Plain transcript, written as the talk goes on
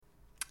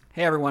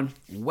Hey everyone,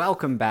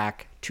 welcome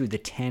back to the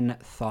 10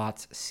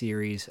 Thoughts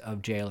series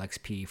of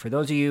JLXP. For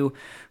those of you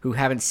who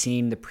haven't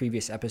seen the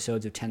previous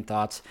episodes of 10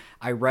 Thoughts,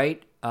 I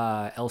write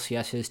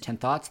LCS's 10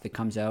 Thoughts that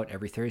comes out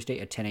every Thursday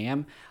at 10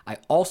 a.m. I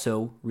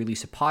also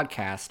release a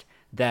podcast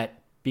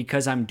that,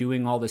 because I'm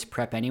doing all this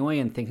prep anyway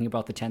and thinking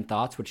about the 10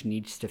 Thoughts, which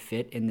needs to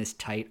fit in this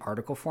tight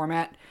article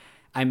format,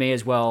 I may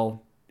as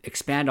well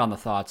expand on the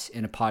thoughts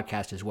in a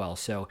podcast as well.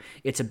 So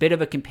it's a bit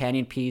of a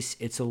companion piece.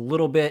 It's a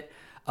little bit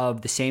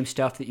of the same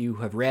stuff that you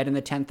have read in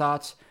the 10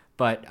 Thoughts,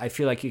 but I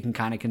feel like you can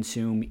kind of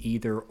consume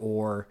either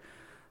or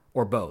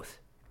both.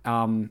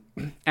 And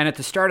at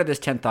the start of this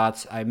 10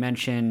 Thoughts, I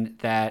mentioned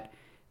that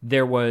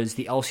there was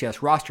the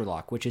LCS roster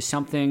lock, which is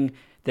something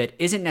that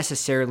isn't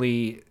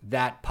necessarily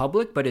that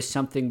public, but is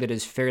something that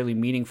is fairly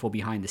meaningful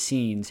behind the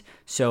scenes.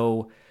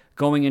 So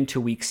going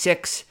into week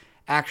 6,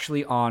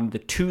 actually on the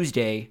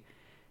Tuesday,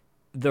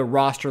 the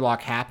roster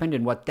lock happened,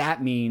 and what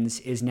that means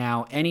is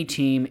now any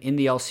team in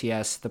the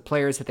LCS, the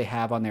players that they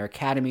have on their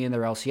academy and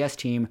their LCS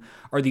team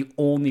are the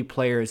only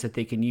players that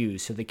they can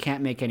use. So they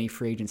can't make any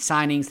free agent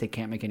signings, they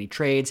can't make any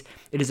trades.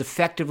 It is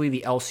effectively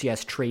the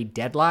LCS trade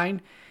deadline.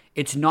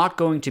 It's not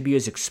going to be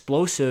as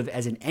explosive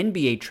as an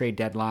NBA trade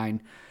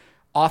deadline,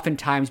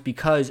 oftentimes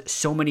because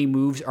so many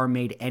moves are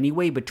made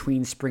anyway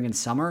between spring and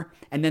summer,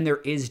 and then there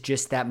is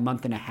just that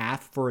month and a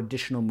half for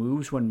additional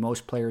moves when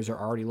most players are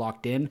already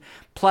locked in.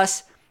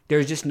 Plus,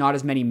 there's just not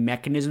as many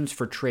mechanisms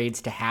for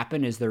trades to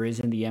happen as there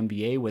is in the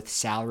NBA with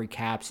salary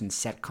caps and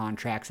set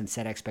contracts and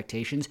set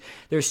expectations.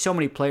 There's so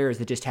many players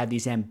that just have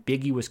these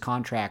ambiguous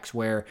contracts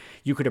where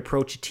you could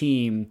approach a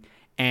team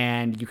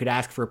and you could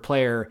ask for a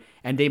player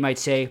and they might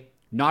say,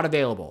 not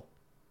available,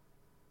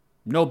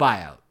 no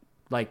buyout,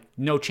 like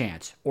no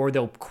chance. Or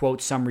they'll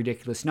quote some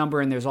ridiculous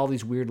number, and there's all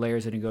these weird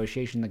layers of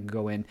negotiation that can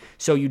go in.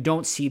 So you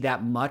don't see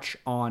that much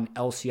on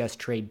LCS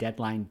trade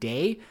deadline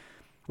day.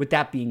 With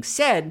that being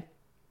said,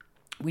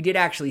 we did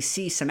actually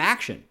see some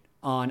action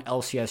on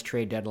LCS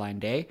trade deadline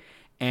day,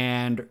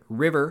 and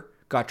River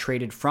got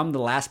traded from the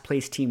last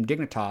place team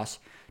Dignitas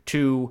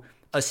to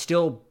a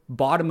still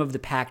bottom of the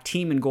pack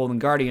team in Golden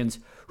Guardians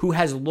who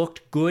has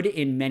looked good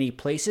in many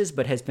places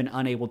but has been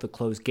unable to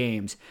close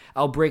games.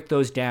 I'll break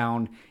those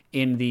down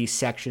in the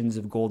sections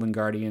of Golden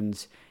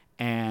Guardians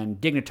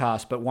and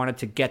Dignitas, but wanted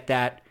to get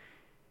that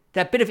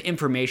bit of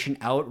information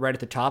out right at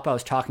the top. I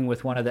was talking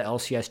with one of the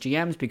LCS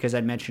GMs because I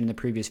mentioned in the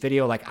previous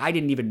video, like I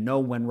didn't even know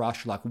when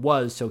roster lock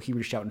was, so he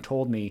reached out and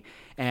told me,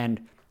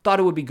 and thought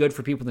it would be good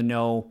for people to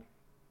know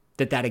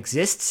that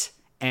exists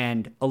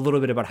and a little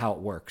bit about how it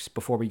works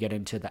before we get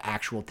into the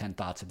actual 10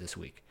 Thoughts of this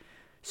week.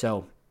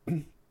 So,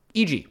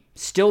 EG,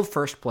 still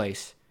first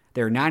place.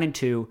 They're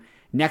 9-2.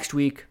 Next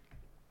week,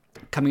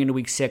 coming into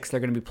week 6, they're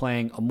going to be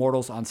playing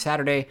Immortals on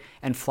Saturday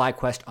and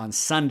FlyQuest on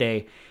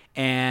Sunday,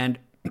 and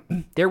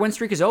their win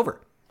streak is over.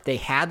 They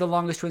had the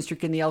longest win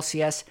streak in the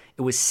LCS.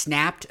 It was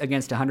snapped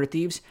against 100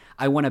 Thieves.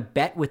 I won a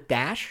bet with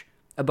Dash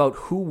about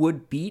who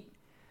would beat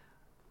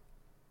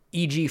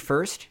EG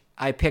first.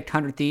 I picked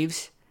 100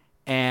 Thieves,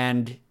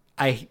 and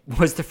I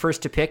was the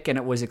first to pick, and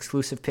it was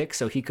exclusive pick,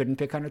 so he couldn't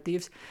pick 100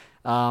 Thieves.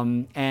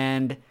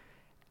 And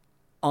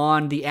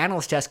on the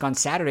analyst desk on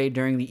Saturday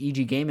during the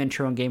EG game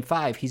intro in Game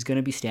 5, he's going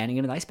to be standing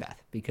in an ice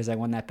bath because I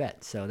won that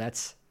bet. So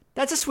that's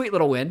a sweet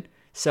little win.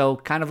 So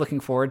kind of looking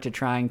forward to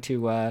trying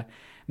to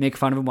make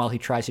fun of him while he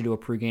tries to do a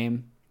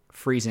pregame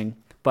freezing.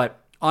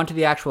 But onto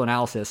the actual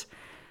analysis.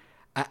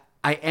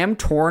 I am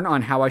torn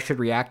on how I should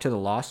react to the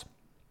loss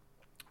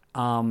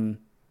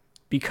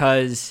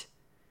because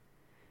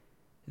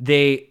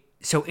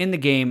so in the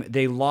game,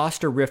 they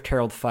lost a Rift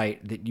Herald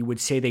fight that you would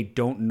say they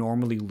don't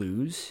normally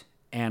lose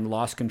and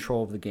lost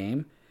control of the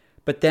game.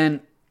 But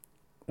then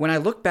when I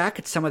look back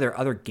at some of their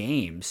other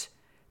games,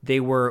 they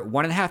were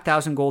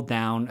 1,500 gold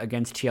down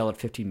against TL at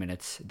 15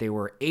 minutes. They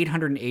were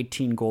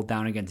 818 gold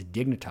down against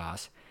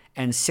Dignitas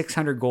and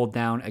 600 gold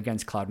down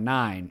against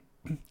Cloud9.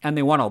 And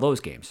they won all those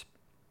games.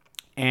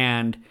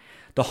 And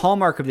the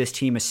hallmark of this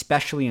team,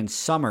 especially in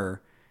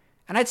summer,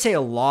 and I'd say a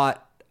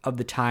lot of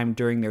the time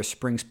during their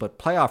spring split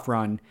playoff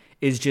run,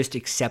 is just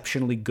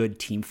exceptionally good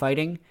team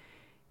fighting.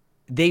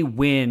 They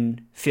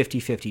win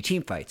 50-50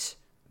 team fights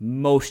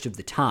most of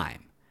the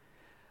time.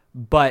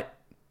 But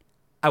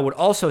I would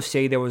also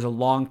say there was a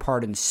long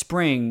part in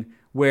spring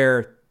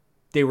where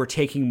they were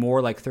taking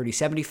more like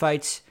 30-70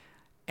 fights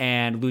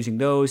and losing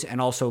those, and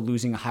also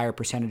losing a higher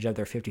percentage of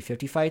their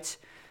 50-50 fights.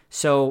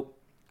 So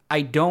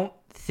I don't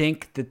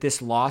think that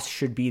this loss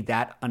should be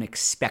that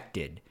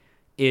unexpected,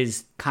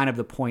 is kind of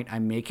the point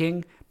I'm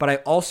making. But I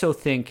also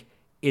think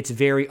it's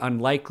very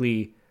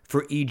unlikely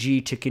for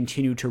EG to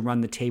continue to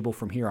run the table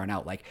from here on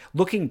out. Like,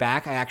 looking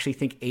back, I actually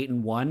think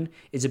 8-1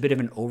 is a bit of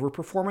an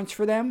overperformance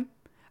for them.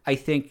 I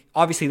think,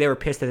 obviously, they were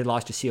pissed that they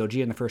lost to COG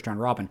in the first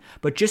round robin,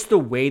 but just the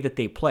way that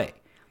they play,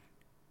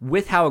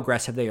 with how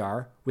aggressive they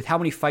are, with how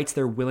many fights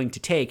they're willing to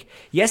take.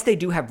 Yes, they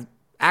do have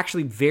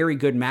actually very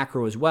good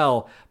macro as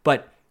well,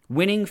 but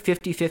winning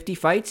 50-50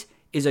 fights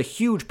is a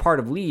huge part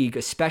of league,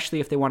 especially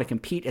if they want to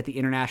compete at the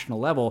international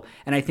level.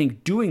 And I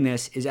think doing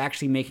this is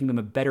actually making them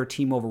a better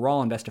team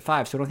overall in best of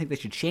 5. So I don't think they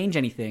should change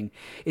anything.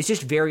 It's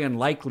just very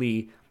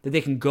unlikely that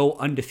they can go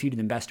undefeated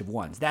in best of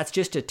 1s. That's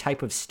just a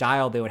type of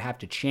style they would have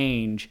to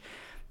change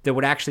that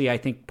would actually, I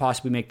think,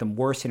 possibly make them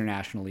worse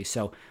internationally.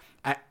 So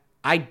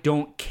I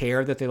don't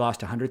care that they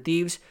lost 100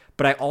 Thieves,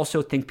 but I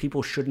also think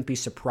people shouldn't be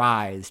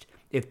surprised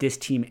if this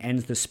team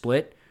ends the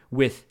split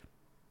with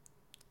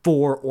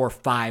 4 or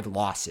 5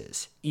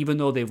 losses, even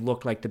though they've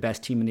looked like the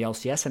best team in the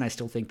LCS, and I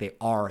still think they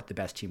are the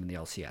best team in the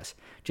LCS.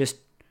 Just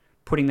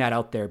putting that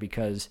out there,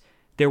 because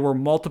there were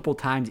multiple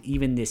times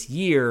even this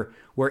year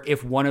where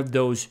if one of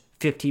those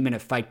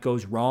 15-minute fight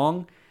goes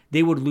wrong,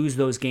 they would lose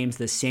those games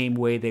the same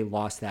way they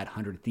lost that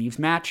 100 Thieves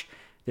match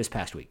this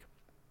past week.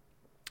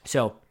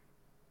 So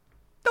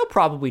they'll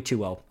probably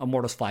 2-0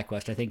 Immortals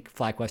FlyQuest. I think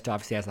FlyQuest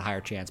obviously has the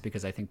higher chance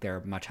because I think they're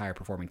a much higher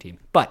performing team.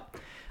 But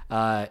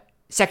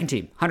second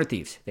team, 100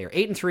 Thieves. They are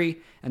 8-3,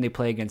 and they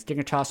play against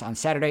Dignitas on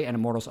Saturday and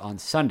Immortals on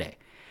Sunday.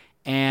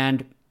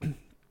 And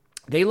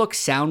they look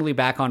soundly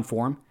back on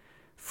form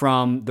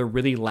from the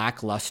really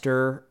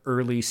lackluster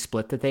early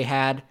split that they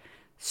had.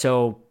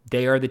 So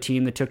they are the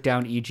team that took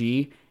down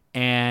EG,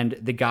 and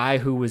the guy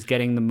who was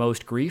getting the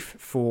most grief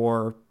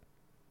for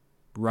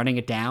running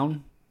it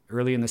down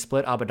early in the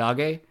split,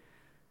 Abadage,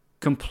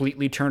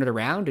 completely turned it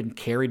around and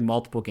carried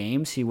multiple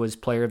games. He was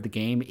player of the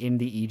game in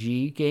the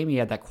EG game. He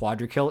had that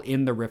quadra kill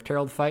in the Rift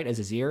Herald fight as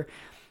Azir.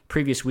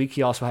 Previous week,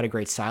 he also had a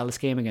great Sylas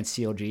game against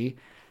CLG.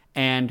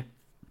 And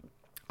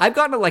I've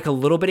gotten like a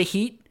little bit of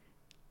heat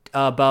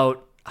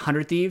about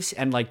 100 Thieves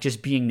and like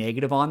just being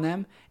negative on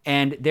them.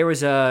 And there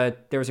was a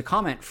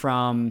comment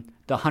from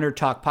the 100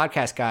 Talk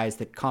podcast guys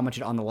that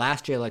commented on the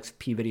last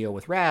JLXP video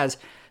with Raz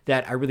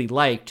that I really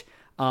liked.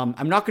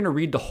 I'm not going to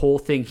read the whole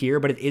thing here,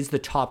 but it is the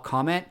top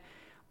comment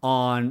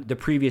on the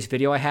previous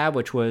video I had,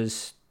 which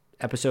was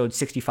episode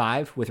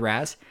 65 with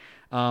Raz.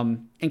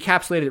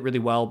 Encapsulated it really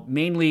well,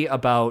 mainly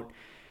about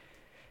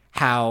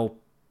how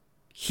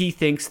he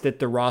thinks that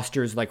the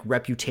roster's like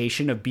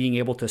reputation of being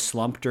able to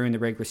slump during the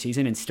regular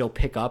season and still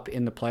pick up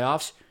in the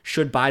playoffs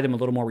should buy them a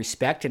little more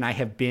respect. And I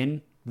have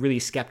been really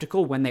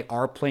skeptical when they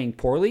are playing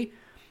poorly,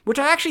 which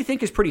I actually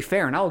think is pretty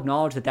fair. And I'll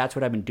acknowledge that that's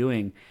what I've been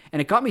doing. And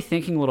it got me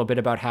thinking a little bit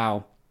about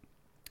how,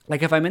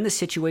 like, if I'm in this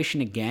situation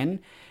again,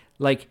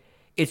 like,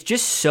 it's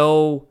just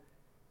so,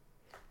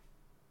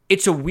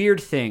 it's a weird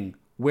thing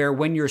where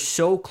when you're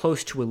so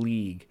close to a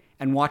league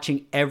and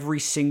watching every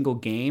single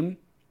game,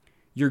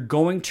 you're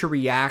going to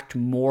react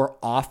more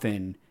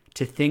often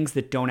to things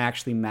that don't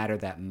actually matter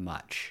that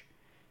much.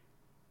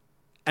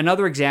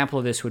 Another example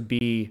of this would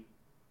be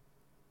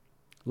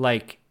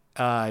like,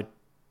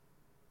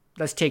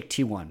 let's take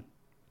T1,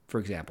 for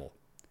example.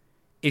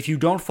 If you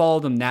don't follow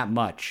them that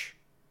much,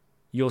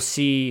 you'll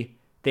see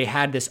they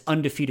had this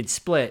undefeated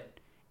split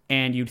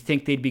and you'd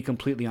think they'd be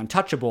completely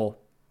untouchable.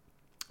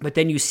 But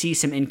then you see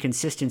some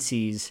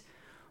inconsistencies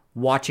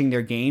watching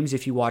their games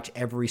if you watch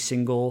every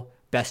single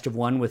best of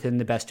 1 within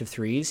the best of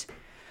 3s.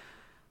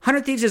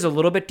 100 Thieves is a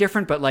little bit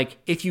different, but like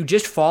if you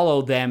just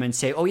follow them and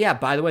say, oh yeah,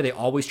 by the way, they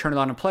always turn it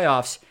on in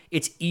playoffs,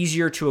 it's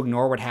easier to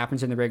ignore what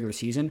happens in the regular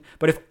season.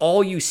 But if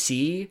all you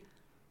see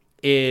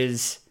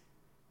is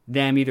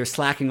them either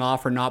slacking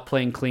off or not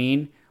playing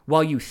clean,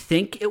 while you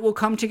think it will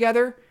come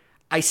together,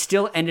 I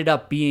still ended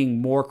up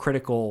being more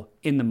critical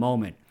in the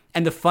moment.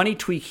 And the funny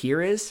tweak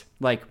here is,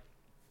 like,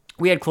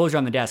 we had Closer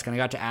on the desk, and I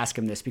got to ask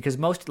him this, because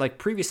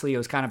previously it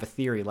was kind of a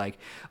theory, like,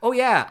 oh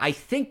yeah, I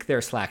think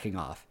they're slacking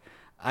off.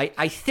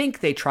 I think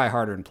they try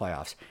harder in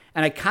playoffs.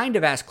 And I kind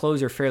of asked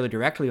Closer fairly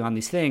directly on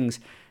these things.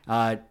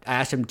 I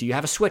asked him, do you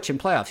have a switch in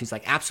playoffs? He's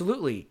like,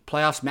 absolutely.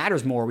 Playoffs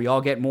matters more. We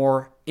all get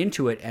more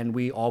into it, and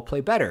we all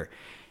play better.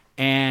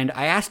 And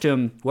I asked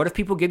him, what if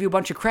people give you a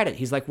bunch of credit?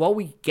 He's like, well,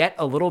 we get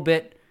a little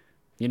bit,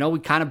 we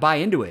kind of buy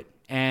into it,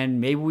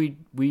 and maybe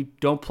we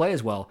don't play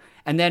as well.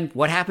 And then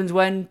what happens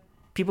when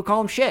people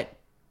call him shit?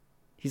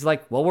 He's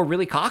like, well, we're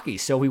really cocky,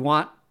 so we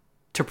want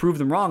to prove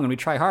them wrong and we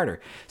try harder.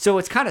 So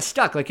it's kind of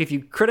stuck. Like if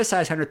you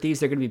criticize 100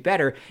 Thieves, they're going to be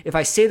better. If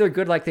I say they're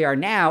good like they are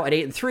now at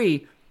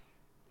 8-3,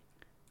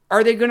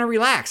 are they going to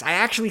relax? I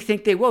actually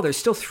think they will. There's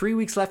still 3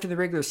 weeks left in the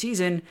regular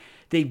season.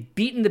 They've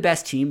beaten the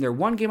best team. They're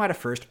 1 game out of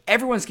first.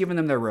 Everyone's giving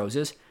them their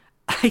roses.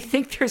 I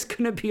think there's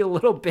going to be a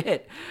little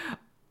bit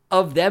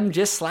of them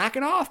just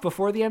slacking off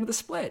before the end of the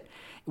split.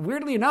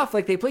 Weirdly enough,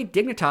 like they played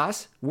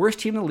Dignitas, worst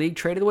team in the league,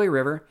 traded away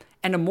River,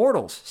 and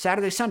Immortals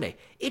Saturday, Sunday.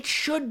 It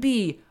should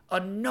be a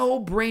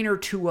no-brainer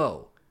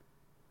 2-0.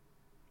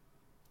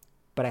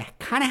 But I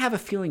kind of have a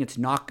feeling it's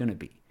not going to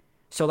be.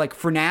 So like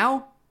for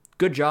now,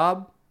 good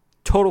job,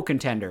 total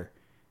contender.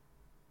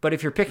 But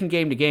if you're picking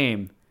game to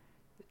game,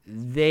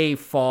 they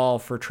fall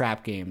for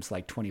trap games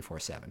like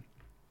 24/7.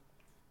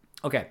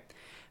 Okay,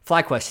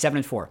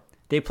 FlyQuest 7-4.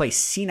 They play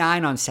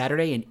C9 on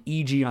Saturday and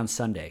EG on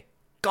Sunday.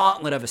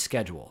 Gauntlet of a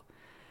schedule.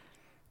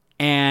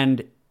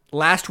 And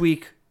last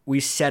week, we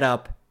set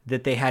up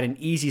that they had an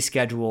easy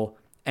schedule,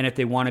 and if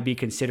they want to be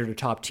considered a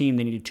top team,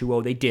 they needed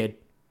 2-0. They did.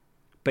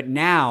 But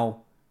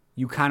now,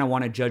 you kind of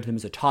want to judge them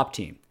as a top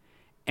team.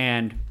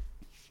 And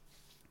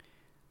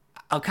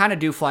I'll kind of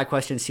do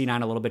FlyQuest and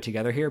C9 a little bit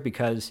together here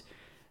because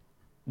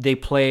they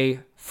play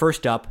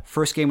first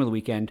game of the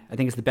weekend. I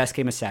think it's the best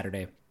game of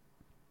Saturday.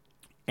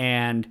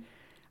 And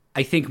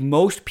I think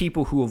most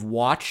people who have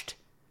watched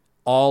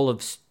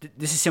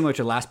this is similar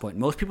to the last point.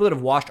 Most people that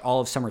have watched all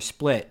of Summer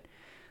Split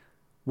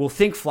will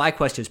think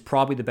FlyQuest is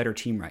probably the better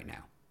team right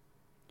now.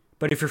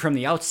 But if you're from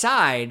the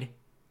outside,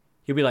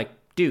 you'll be like,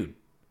 dude,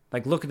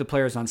 like look at the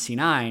players on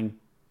C9.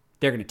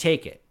 They're going to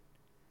take it.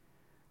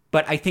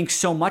 But I think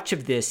so much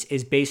of this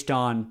is based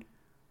on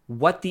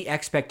what the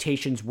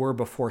expectations were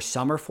before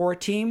summer for a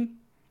team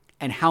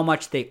and how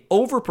much they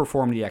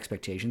overperformed the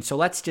expectations. So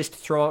let's just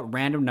throw out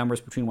random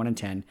numbers between 1 and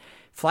 10.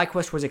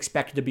 FlyQuest was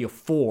expected to be a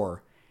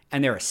 4,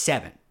 and they're a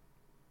 7.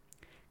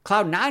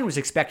 Cloud9 was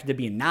expected to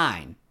be a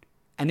 9,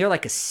 and they're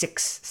like a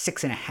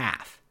 6.5.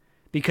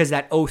 Because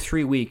that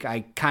 0-3 week,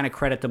 I kind of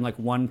credit them like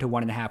 1 to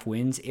 1.5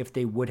 wins if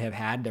they would have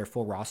had their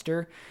full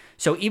roster.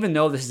 So even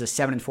though this is a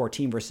 7-4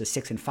 team versus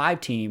a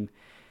 6-5 team,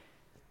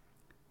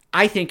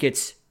 I think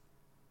it's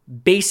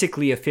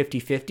basically a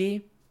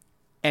 50-50.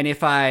 And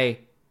if I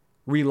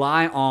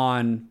rely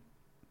on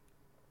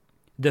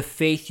the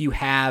faith you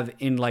have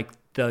in like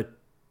the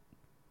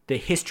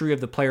history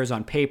of the players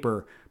on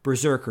paper,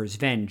 Berserker,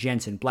 Sven,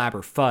 Jensen,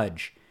 Blabber,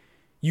 Fudge,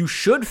 you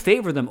should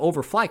favor them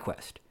over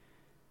FlyQuest.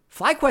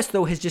 FlyQuest,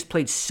 though, has just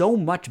played so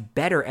much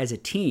better as a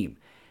team.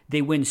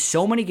 They win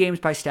so many games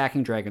by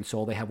stacking Dragon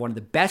Soul. They have one of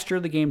the best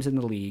early games in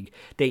the league.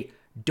 They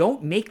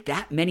don't make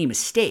that many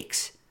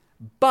mistakes.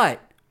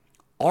 But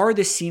are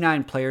the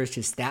C9 players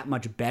just that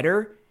much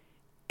better?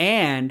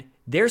 And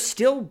they're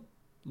still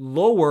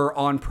lower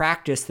on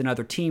practice than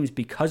other teams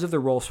because of the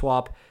role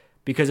swap,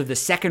 because of the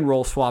second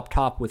role swap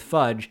top with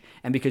Fudge,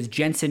 and because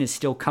Jensen is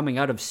still coming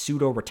out of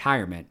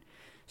pseudo-retirement.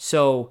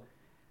 So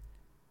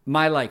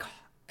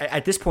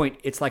at this point,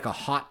 it's like a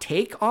hot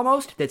take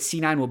almost that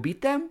C9 will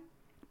beat them,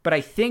 but I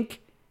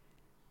think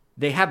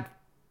they have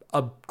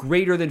a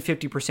greater than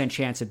 50%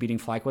 chance of beating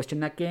FlyQuest in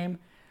that game.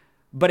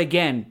 But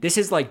again, this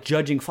is like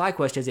judging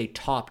FlyQuest as a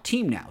top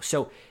team now.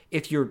 So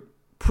if you're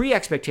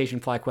pre-expectation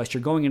FlyQuest,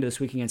 you're going into this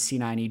week against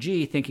C9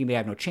 EG thinking they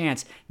have no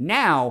chance.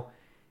 Now,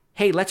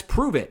 hey, let's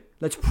prove it.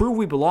 Let's prove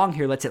we belong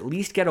here. Let's at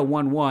least get a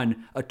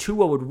 1-1. A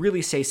 2-0 would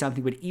really say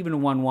something, but even a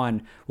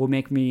 1-1 will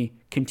make me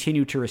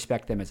continue to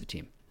respect them as a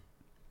team.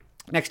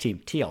 Next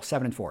team, TL,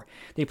 7-4.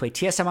 They play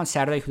TSM on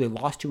Saturday, who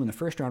they lost to in the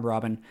first round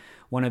robin,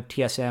 one of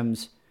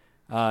TSM's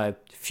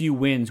few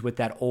wins with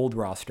that old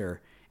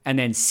roster, and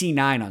then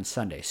C9 on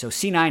Sunday. So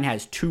C9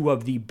 has 2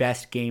 of the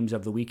best games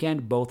of the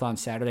weekend, both on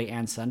Saturday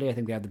and Sunday. I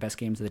think they have the best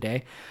games of the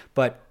day.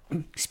 But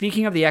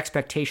speaking of the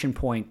expectation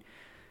point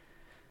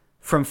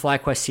from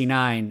FlyQuest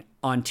C9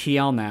 on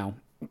TL now,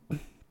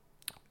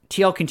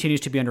 TL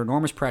continues to be under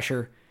enormous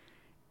pressure,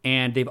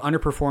 and they've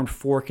underperformed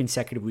 4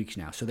 consecutive weeks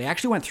now. So they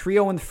actually went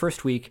 3-0 in the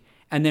first week,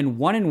 and then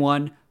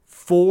 1-1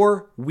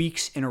 4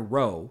 weeks in a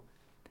row.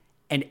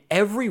 And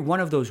every one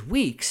of those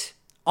weeks,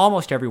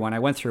 almost every one, I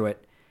went through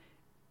it,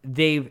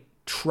 they've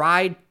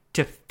tried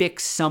to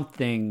fix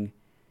something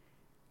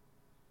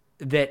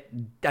that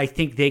I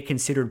think they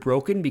considered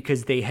broken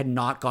because they had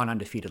not gone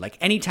undefeated. Like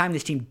anytime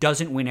this team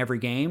doesn't win every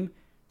game,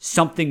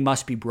 something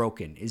must be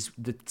broken is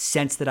the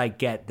sense that I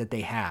get that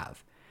they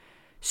have.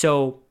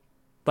 So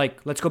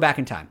let's go back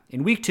in time.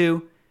 In week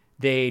 2,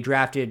 they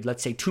drafted,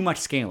 let's say, too much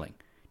scaling.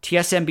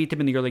 TSM beat them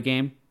in the early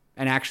game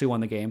and actually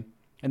won the game.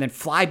 And then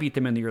Fly beat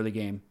them in the early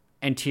game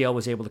and TL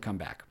was able to come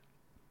back.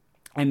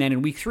 And then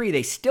in week 3,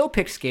 they still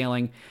picked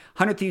scaling.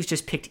 100 Thieves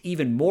just picked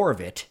even more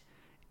of it,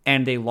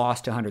 and they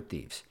lost to 100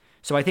 Thieves.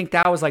 So I think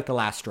that was like the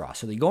last straw.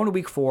 So they go into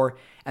week 4,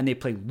 and they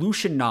play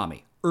Lucian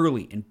Nami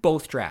early in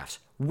both drafts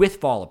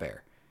with Volibear.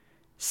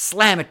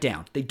 Slam it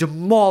down. They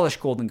demolish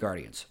Golden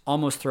Guardians.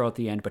 Almost throw at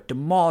the end, but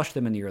demolish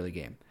them in the early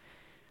game.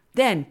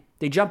 Then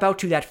they jump out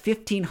to that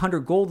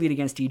 1,500 gold lead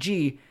against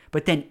EG,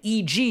 but then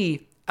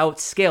EG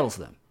outscales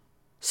them.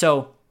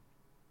 So,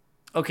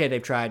 okay, they've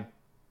tried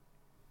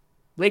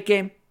late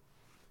game.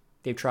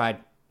 They've tried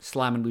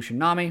slamming Lucian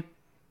Nami.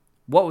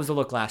 What was the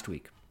look last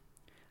week?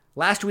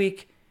 Last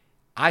week,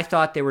 I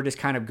thought they were just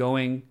kind of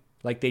going,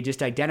 like they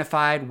just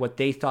identified what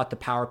they thought the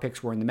power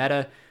picks were in the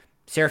meta.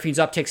 Seraphine's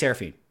up, take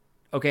Seraphine.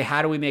 Okay,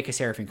 how do we make a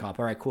Seraphine comp?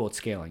 All right, cool, it's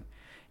scaling.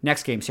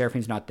 Next game,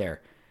 Seraphine's not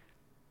there.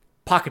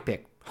 Pocket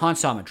pick,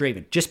 Hansama,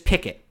 Draven, just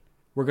pick it.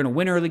 We're going to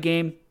win early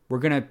game. We're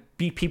going to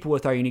beat people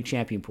with our unique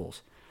champion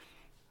pools.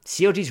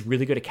 CLG's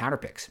really good at counter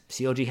picks.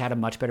 CLG had a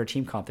much better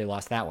team comp. They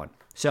lost that one.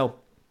 So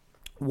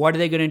what are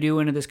they going to do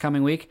into this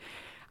coming week?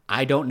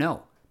 I don't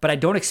know. But I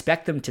don't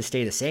expect them to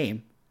stay the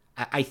same.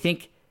 I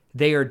think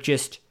they are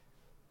just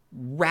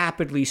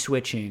rapidly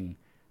switching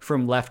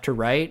from left to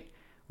right,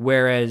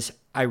 whereas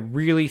I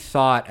really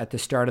thought at the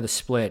start of the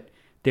split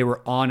they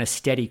were on a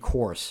steady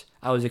course.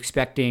 I was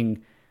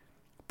expecting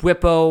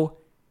Bwipo,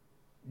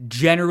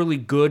 generally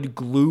good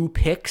glue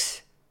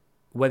picks,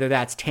 whether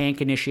that's tank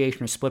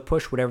initiation or split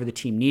push, whatever the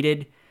team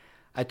needed.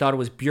 I thought it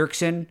was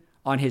Bjergsen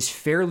on his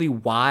fairly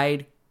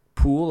wide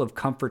pool of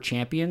comfort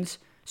champions.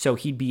 So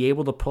he'd be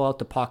able to pull out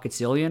the pocket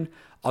zillion.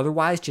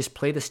 Otherwise, just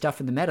play the stuff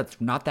in the meta. It's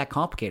not that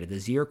complicated. The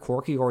Azir,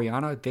 Corki,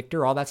 Orianna,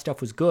 Victor, all that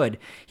stuff was good.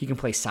 He can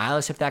play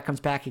Silas if that comes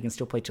back. He can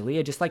still play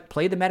Talia. Just like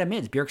play the meta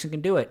mids. Bjergsen can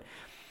do it.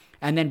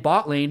 And then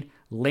bot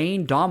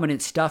lane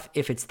dominant stuff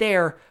if it's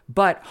there,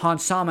 but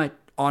Hans Sama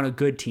on a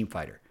good team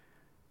fighter.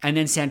 And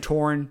then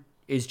Santorin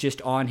is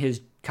just on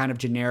his kind of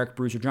generic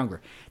bruiser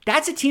jungler.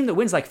 That's a team that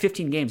wins like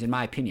 15 games in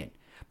my opinion.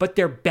 But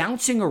they're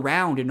bouncing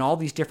around in all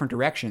these different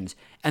directions,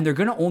 and they're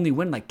going to only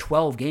win like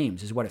 12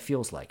 games is what it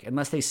feels like,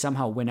 unless they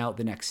somehow win out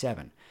the next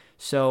 7.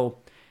 So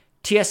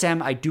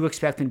TSM, I do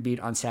expect them to beat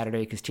on Saturday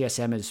because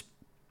TSM is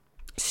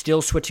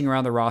still switching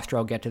around the roster.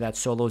 I'll get to that.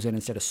 Solo's in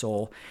instead of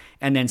Sol.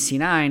 And then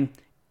C9,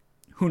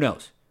 who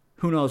knows?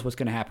 Who knows what's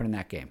going to happen in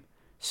that game?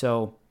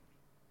 So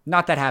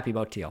not that happy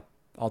about TL,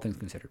 all things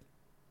considered.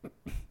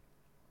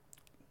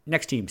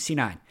 Next team,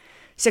 C9.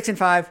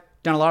 6-5.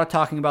 Done a lot of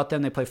talking about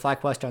them. They play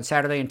FlyQuest on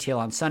Saturday and TL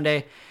on Sunday.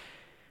 A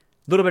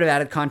little bit of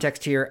added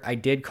context here. I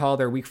did call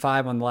their Week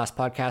 5 on the last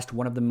podcast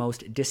one of the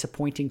most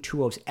disappointing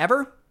 2-0s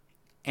ever.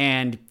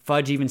 And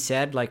Fudge even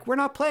said, like, we're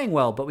not playing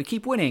well, but we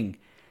keep winning.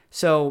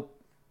 So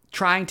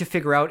trying to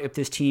figure out if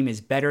this team is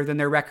better than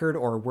their record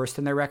or worse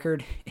than their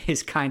record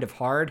is kind of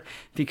hard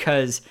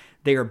because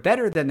they are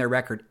better than their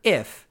record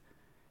if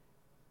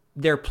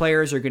their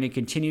players are going to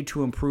continue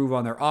to improve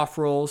on their off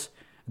rolls.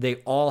 They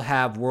all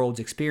have Worlds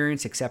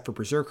experience except for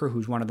Berserker,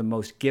 who's one of the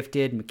most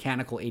gifted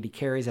mechanical AD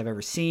carries I've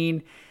ever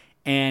seen.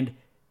 And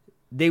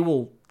they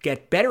will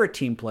get better at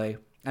team play,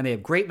 and they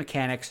have great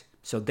mechanics,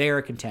 so they're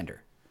a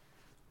contender.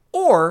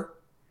 Or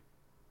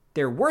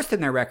they're worse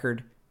than their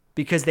record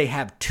because they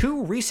have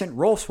 2 recent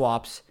role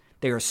swaps.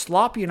 They are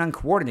sloppy and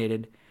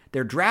uncoordinated.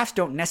 Their drafts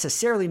don't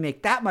necessarily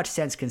make that much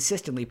sense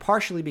consistently,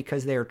 partially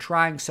because they are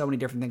trying so many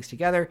different things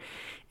together.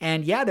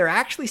 And yeah, they're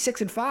actually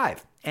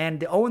 6-5.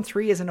 And the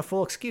 0-3 isn't a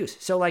full excuse.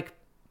 So, like,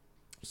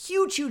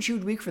 huge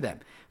week for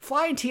them.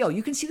 Fly and TL,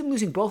 you can see them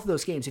losing both of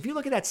those games. If you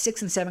look at that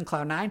 6-7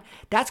 Cloud9,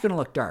 that's going to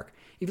look dark.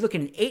 If you look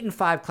at an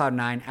 8-5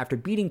 Cloud9 after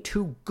beating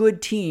 2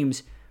 good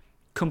teams,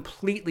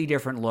 completely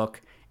different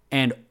look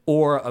and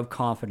aura of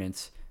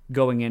confidence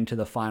going into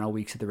the final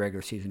weeks of the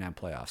regular season and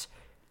playoffs.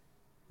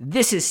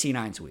 This is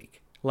C9's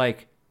week.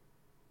 Like,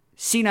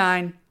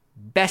 C9,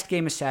 best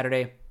game of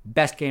Saturday,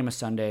 best game of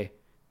Sunday.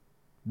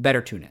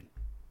 Better tune in.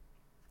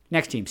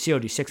 Next team,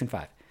 COG,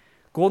 6-5.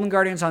 Golden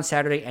Guardians on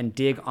Saturday and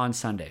Dig on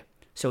Sunday.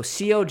 So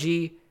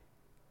COG,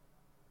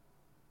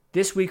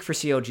 this week for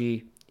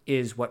COG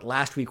is what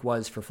last week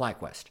was for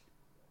FlyQuest.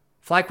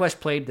 FlyQuest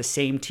played the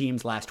same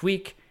teams last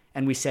week,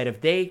 and we said if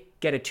they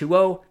get a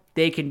 2-0,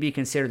 they can be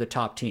considered the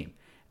top team.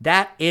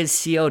 That is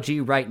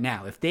CLG right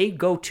now. If they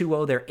go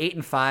 2-0, they're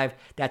 8-5.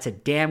 That's a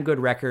damn good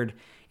record.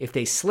 If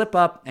they slip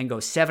up and go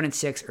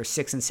 7-6 or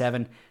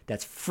 6-7,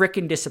 that's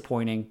freaking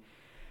disappointing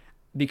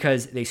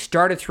because they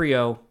started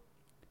 3-0.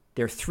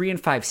 They're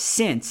 3-5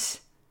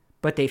 since,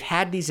 but they've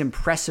had these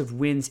impressive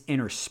wins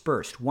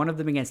interspersed. One of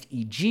them against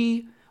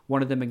EG,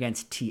 one of them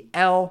against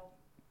TL.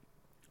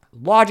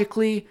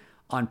 Logically,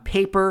 on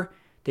paper,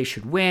 they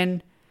should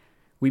win.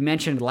 We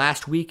mentioned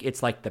last week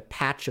it's like the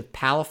patch of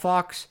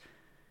Palafox.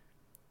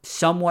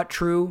 Somewhat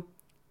true.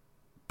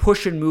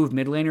 Push and move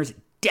mid laners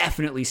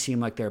definitely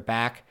seem like they're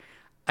back.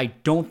 I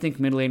don't think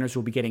mid laners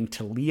will be getting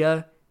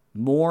Talia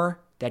more.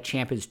 That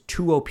champ is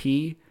too OP.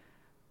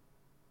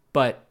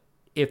 But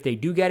if they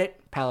do get it,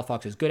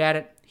 Palafox is good at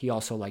it. He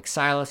also likes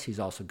Silas. He's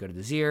also good at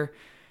Azir.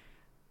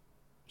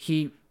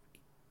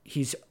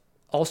 He's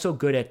also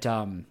good at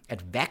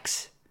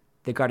Vex.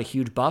 They got a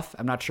huge buff.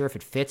 I'm not sure if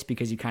it fits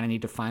because you kind of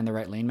need to find the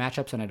right lane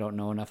matchups, and I don't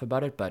know enough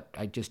about it, but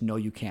I just know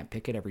you can't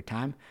pick it every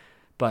time.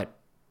 But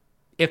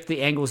if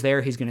the angle's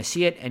there, he's going to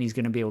see it, and he's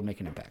going to be able to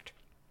make an impact.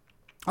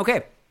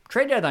 Okay,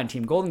 trade deadline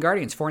team, Golden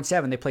Guardians,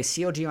 4-7. They play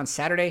COG on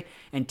Saturday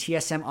and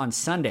TSM on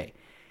Sunday.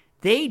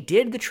 They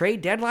did the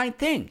trade deadline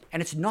thing,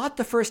 and it's not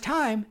the first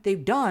time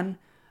they've done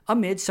a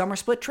mid-summer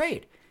split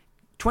trade.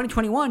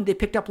 2021, they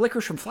picked up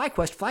Licorice from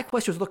FlyQuest.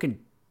 FlyQuest was looking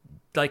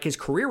like his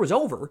career was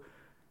over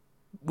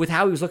with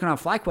how he was looking on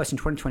FlyQuest in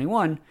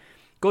 2021.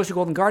 Goes to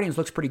Golden Guardians,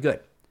 looks pretty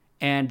good,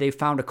 and they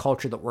found a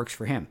culture that works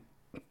for him.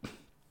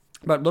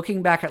 But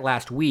looking back at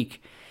last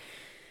week,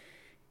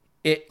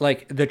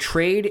 the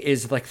trade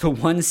is like the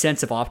one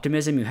sense of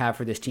optimism you have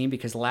for this team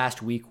because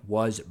last week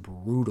was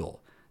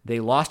brutal. They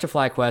lost to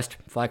FlyQuest.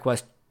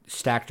 FlyQuest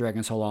stacked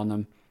Dragon Soul on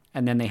them.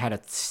 And then they had a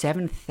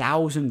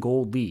 7,000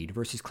 gold lead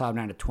versus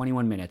Cloud9 at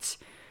 21 minutes.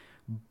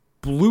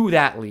 Blew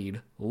that lead.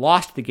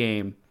 Lost the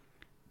game.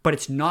 But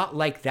it's not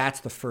like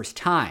that's the first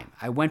time.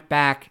 I went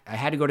back. I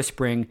had to go to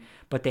Spring.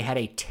 But they had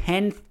a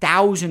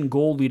 10,000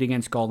 gold lead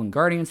against Golden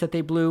Guardians that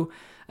they blew.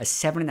 A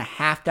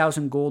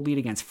 7,500 gold lead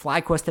against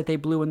FlyQuest that they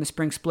blew in the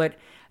Spring split.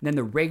 And then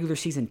the regular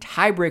season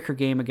tiebreaker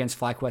game against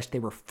FlyQuest, they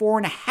were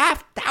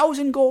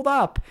 4,500 gold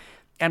up.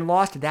 And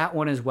lost that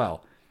one as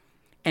well.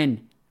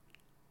 And,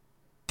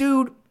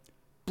 dude,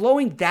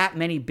 blowing that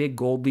many big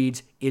gold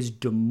leads is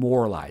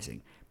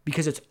demoralizing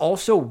because it's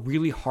also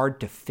really hard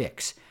to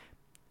fix.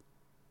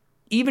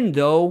 Even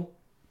though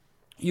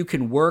you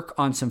can work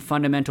on some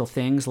fundamental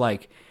things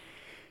like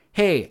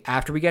hey,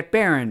 after we get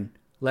Baron,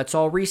 let's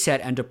all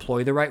reset and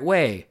deploy the right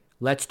way.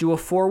 Let's do a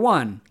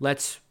 4-1.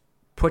 Let's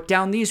put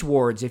down these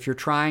wards if you're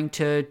trying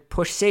to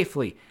push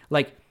safely.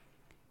 Like,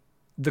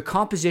 the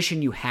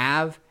composition you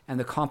have and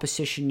the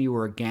composition you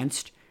are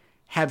against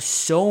have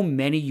so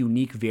many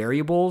unique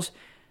variables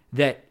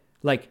that,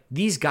 like,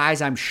 these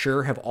guys I'm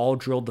sure have all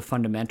drilled the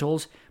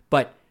fundamentals,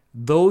 but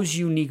those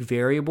unique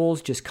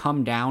variables just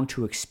come down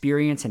to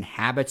experience and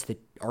habits that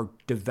are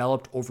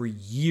developed over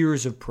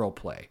years of pro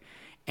play.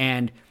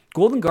 And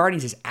Golden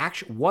Guardians is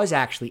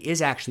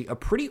actually a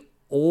pretty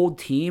old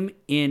team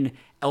in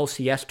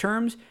LCS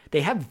terms. They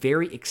have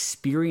very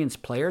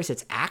experienced players.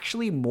 It's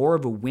actually more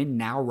of a win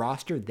now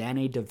roster than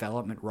a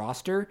development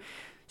roster.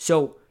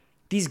 So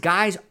these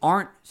guys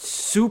aren't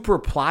super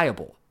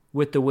pliable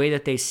with the way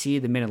that they see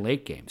the mid and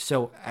late game.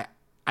 So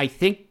I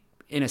think,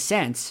 in a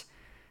sense,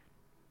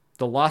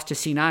 the loss to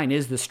C9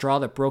 is the straw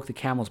that broke the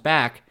camel's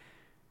back.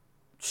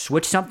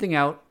 Switch something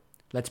out.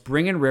 Let's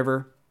bring in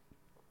River.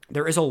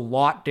 There is a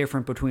lot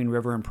different between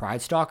River and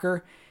Pride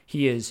Stalker.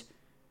 He is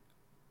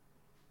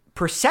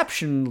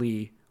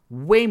perceptionally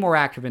way more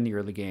active in the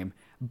early game.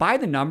 By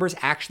the numbers,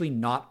 actually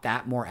not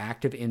that more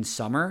active in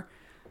summer.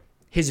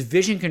 His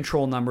vision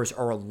control numbers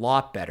are a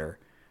lot better.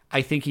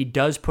 I think he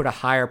does put a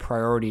higher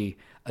priority,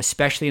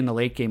 especially in the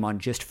late game, on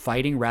just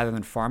fighting rather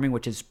than farming,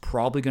 which is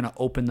probably going to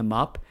open them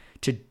up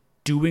to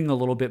doing a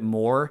little bit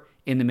more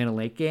in the mid and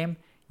late game.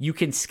 You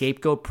can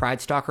scapegoat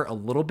Pride Stalker a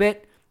little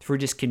bit for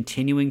just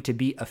continuing to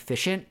be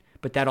efficient,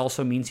 but that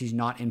also means he's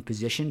not in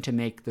position to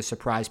make the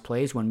surprise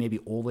plays when maybe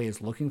Ole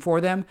is looking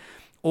for them.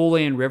 Ole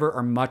and River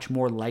are much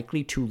more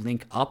likely to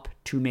link up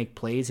to make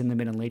plays in the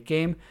mid and late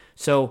game.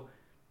 So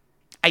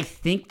I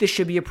think this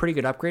should be a pretty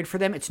good upgrade for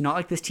them. It's not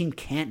like this team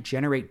can't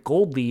generate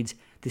gold leads.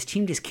 This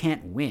team just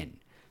can't win.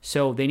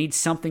 So they need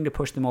something to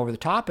push them over the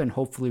top, and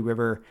hopefully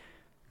River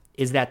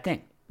is that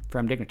thing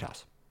from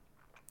Dignitas.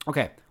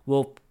 Okay,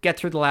 we'll get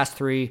through the last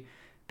three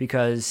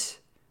because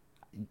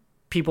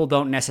people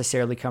don't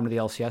necessarily come to the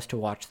LCS to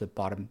watch the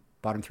bottom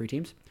three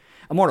teams.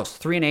 Immortals,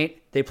 3-8.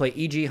 They play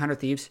EG, 100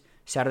 Thieves,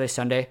 Saturday,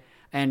 Sunday.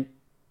 And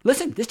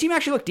listen, this team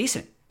actually looked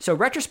decent. So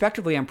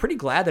retrospectively, I'm pretty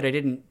glad that I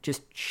didn't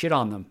just shit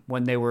on them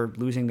when they were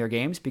losing their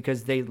games,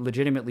 because they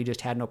legitimately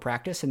just had no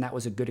practice, and that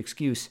was a good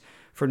excuse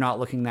for not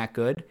looking that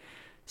good.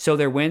 So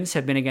their wins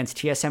have been against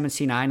TSM and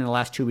C9 in the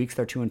last 2 weeks.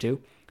 They're 2-2.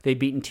 They've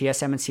beaten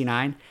TSM and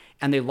C9,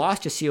 and they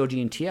lost to COG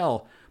and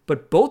TL,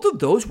 but both of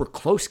those were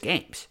close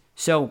games.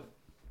 So,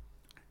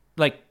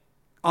 like,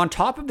 on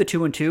top of the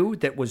 2-2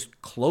 that was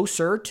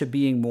closer to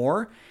being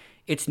more,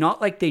 it's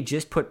not like they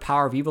just put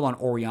Power of Evil on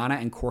Orianna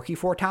and Corki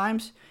 4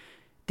 times.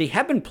 They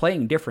have been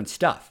playing different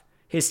stuff.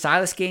 His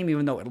Sylas game,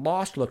 even though it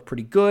lost, looked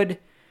pretty good.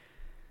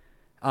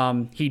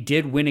 He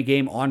did win a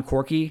game on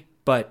Corki,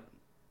 but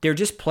they're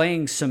just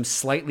playing some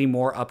slightly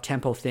more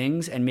up-tempo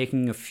things and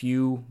making a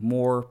few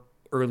more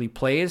early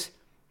plays.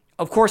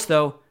 Of course,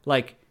 though,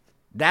 like,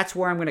 that's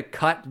where I'm going to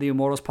cut the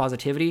Immortals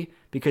positivity,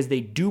 because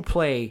they do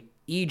play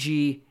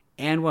EG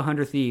and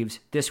 100 Thieves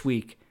this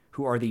week,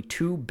 who are the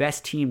two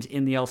best teams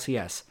in the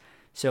LCS.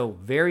 So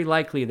very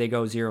likely they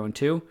go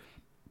 0-2.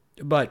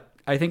 But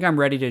I think I'm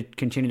ready to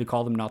continue to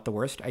call them not the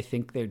worst. I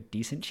think they're a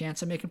decent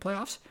chance of making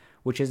playoffs,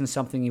 which isn't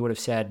something you would have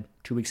said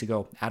 2 weeks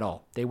ago at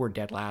all. They were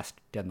dead last,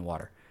 dead in the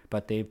water.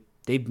 But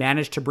they've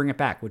managed to bring it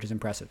back, which is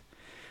impressive.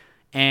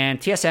 And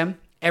TSM,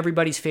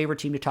 everybody's favorite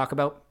team to talk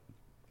about.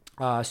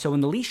 So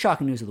in the least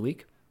shocking news of the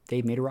week,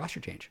 they've made a roster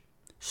change.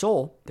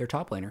 Sol, their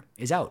top laner,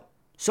 is out.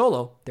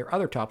 Solo, their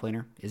other top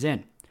laner, is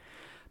in.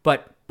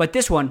 But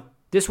this one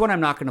I'm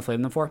not going to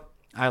flame them for.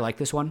 I like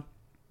this one.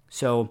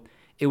 So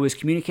it was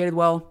communicated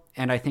well,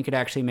 and I think it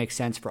actually makes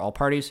sense for all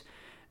parties.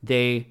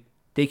 They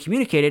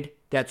communicated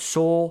that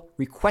Sol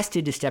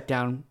requested to step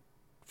down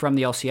from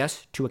the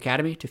LCS to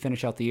Academy to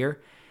finish out the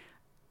year.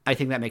 I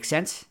think that makes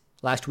sense.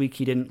 Last week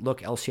he didn't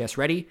look LCS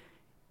ready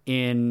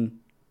in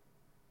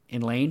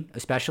lane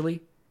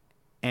especially,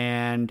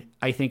 and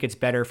I think it's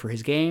better for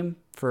his game,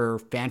 for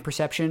fan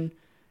perception,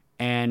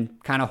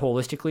 and kind of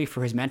holistically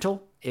for his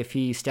mental if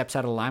he steps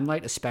out of the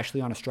limelight,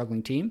 especially on a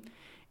struggling team.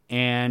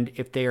 And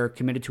if they are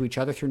committed to each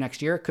other through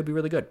next year, it could be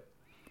really good.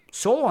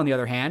 Solo, on the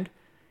other hand,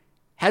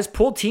 has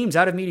pulled teams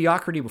out of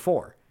mediocrity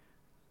before.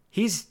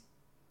 He's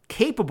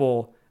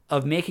capable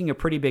of making a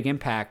pretty big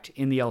impact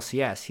in the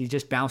LCS. He's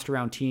just bounced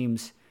around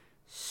teams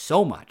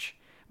so much.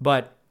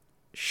 But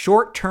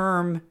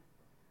short-term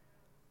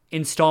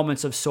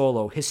installments of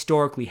Solo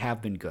historically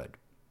have been good.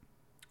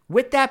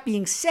 With that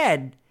being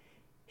said,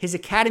 his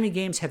Academy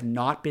games have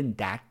not been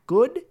that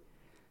good.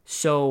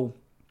 So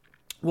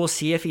we'll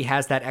see if he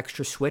has that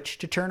extra switch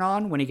to turn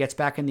on when he gets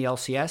back in the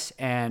LCS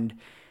and,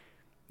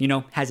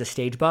 has a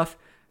stage buff.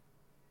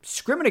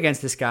 Scrimming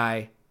against this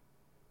guy,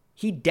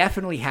 he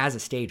definitely has a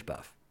stage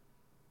buff.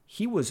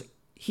 He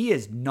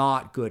is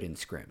not good in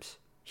scrims.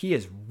 He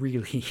is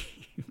really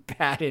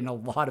bad in a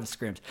lot of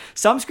scrims.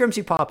 Some scrims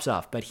he pops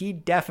off, but he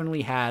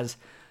definitely has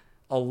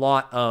a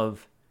lot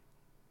of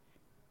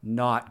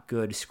not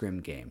good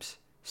scrim games.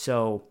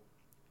 So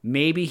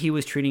maybe he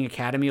was treating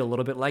Academy a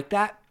little bit like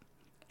that.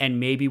 and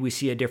maybe we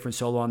see a different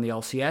solo on the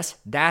LCS.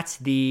 That's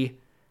the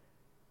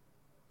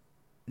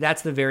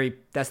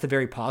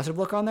very positive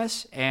look on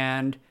this.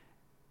 And,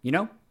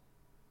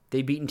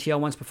 they've beaten TL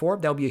once before.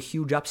 That'll be a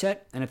huge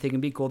upset. And if they can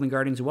beat Golden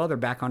Guardians as well, they're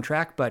back on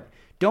track. But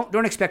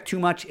don't expect too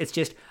much. It's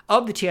just,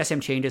 of the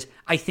TSM changes,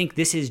 I think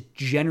this is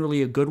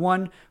generally a good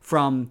one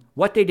from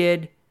what they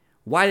did,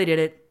 why they did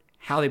it,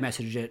 how they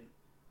messaged it.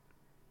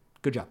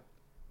 Good job.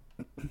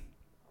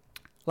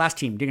 Last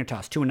team,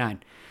 Dignitas, 2-9.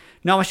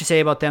 Not much to say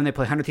about them. They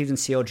play 100 Thieves in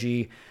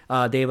CLG.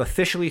 They have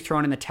officially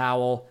thrown in the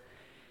towel.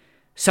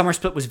 Summer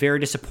Split was very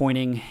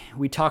disappointing.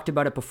 We talked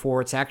about it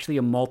before. It's actually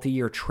a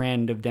multi-year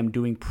trend of them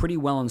doing pretty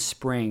well in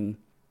spring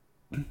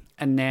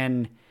and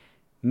then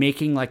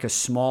making like a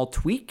small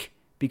tweak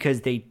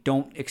because they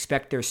don't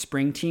expect their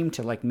spring team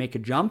to like make a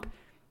jump.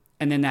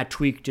 And then that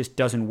tweak just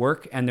doesn't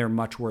work and they're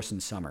much worse in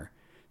summer.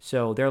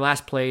 So their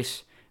last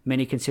place,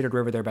 many considered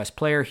River their best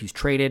player. He's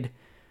traded.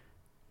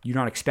 You're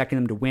not expecting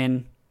them to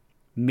win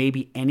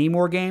maybe any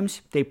more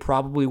games. They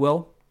probably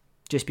will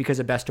just because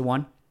of best of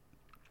one.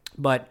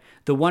 But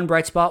the one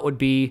bright spot would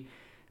be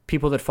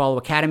people that follow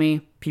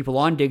Academy, people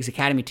on Dig's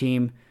Academy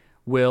team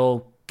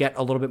will get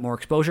a little bit more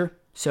exposure.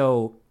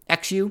 So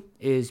XU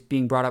is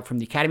being brought up from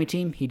the Academy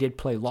team. He did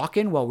play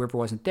lock-in while River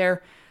wasn't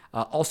there.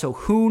 Also,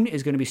 Hoon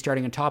is going to be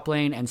starting in top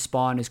lane, and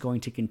Spawn is going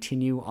to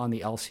continue on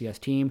the LCS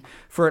team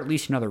for at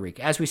least another week.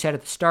 As we said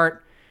at the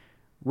start,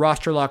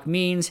 roster lock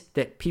means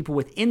that people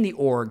within the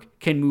org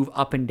can move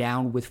up and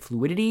down with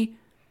fluidity,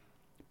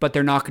 but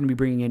they're not going to be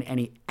bringing in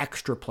any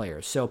extra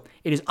players. So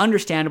it is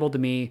understandable to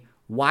me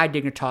why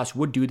Dignitas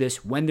would do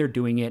this when they're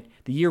doing it.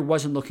 The year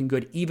wasn't looking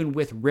good even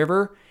with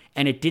River,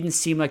 and it didn't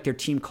seem like their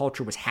team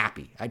culture was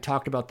happy. I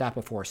talked about that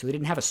before, so they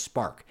didn't have a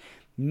spark.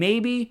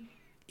 Maybe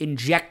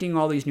injecting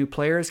all these new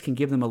players can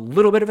give them a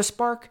little bit of a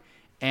spark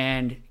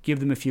and give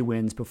them a few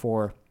wins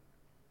before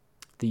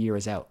the year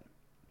is out.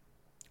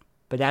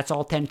 But that's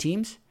all 10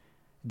 teams.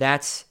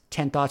 That's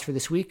 10 thoughts for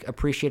this week.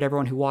 Appreciate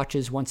everyone who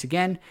watches once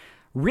again.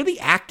 Really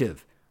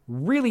active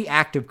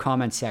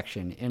comment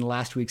section in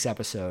last week's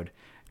episode.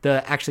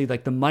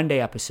 The Monday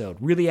episode.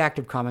 Really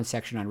active comment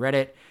section on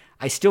Reddit.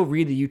 I still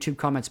read the YouTube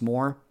comments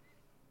more.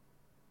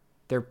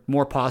 They're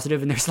more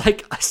positive, and there's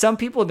like some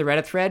people in the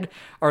Reddit thread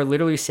are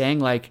literally saying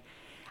like,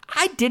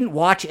 I didn't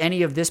watch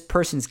any of this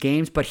person's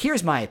games, but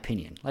here's my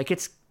opinion. Like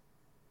it's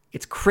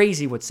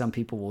crazy what some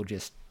people will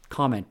just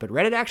comment, but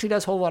Reddit actually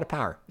does hold a lot of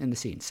power in the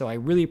scene. So I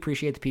really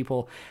appreciate the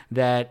people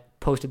that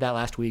posted that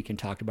last week and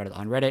talked about it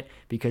on Reddit,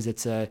 because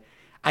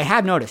I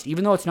have noticed,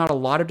 even though it's not a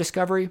lot of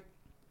discovery,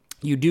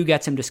 you do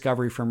get some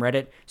discovery from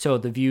Reddit. So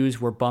the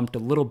views were bumped a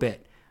little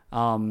bit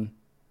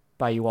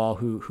by you all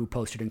who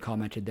posted and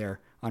commented there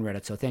on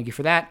Reddit. So thank you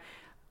for that.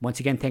 Once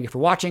again, thank you for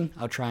watching.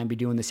 I'll try and be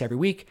doing this every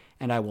week,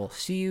 and I will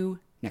see you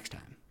next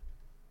time.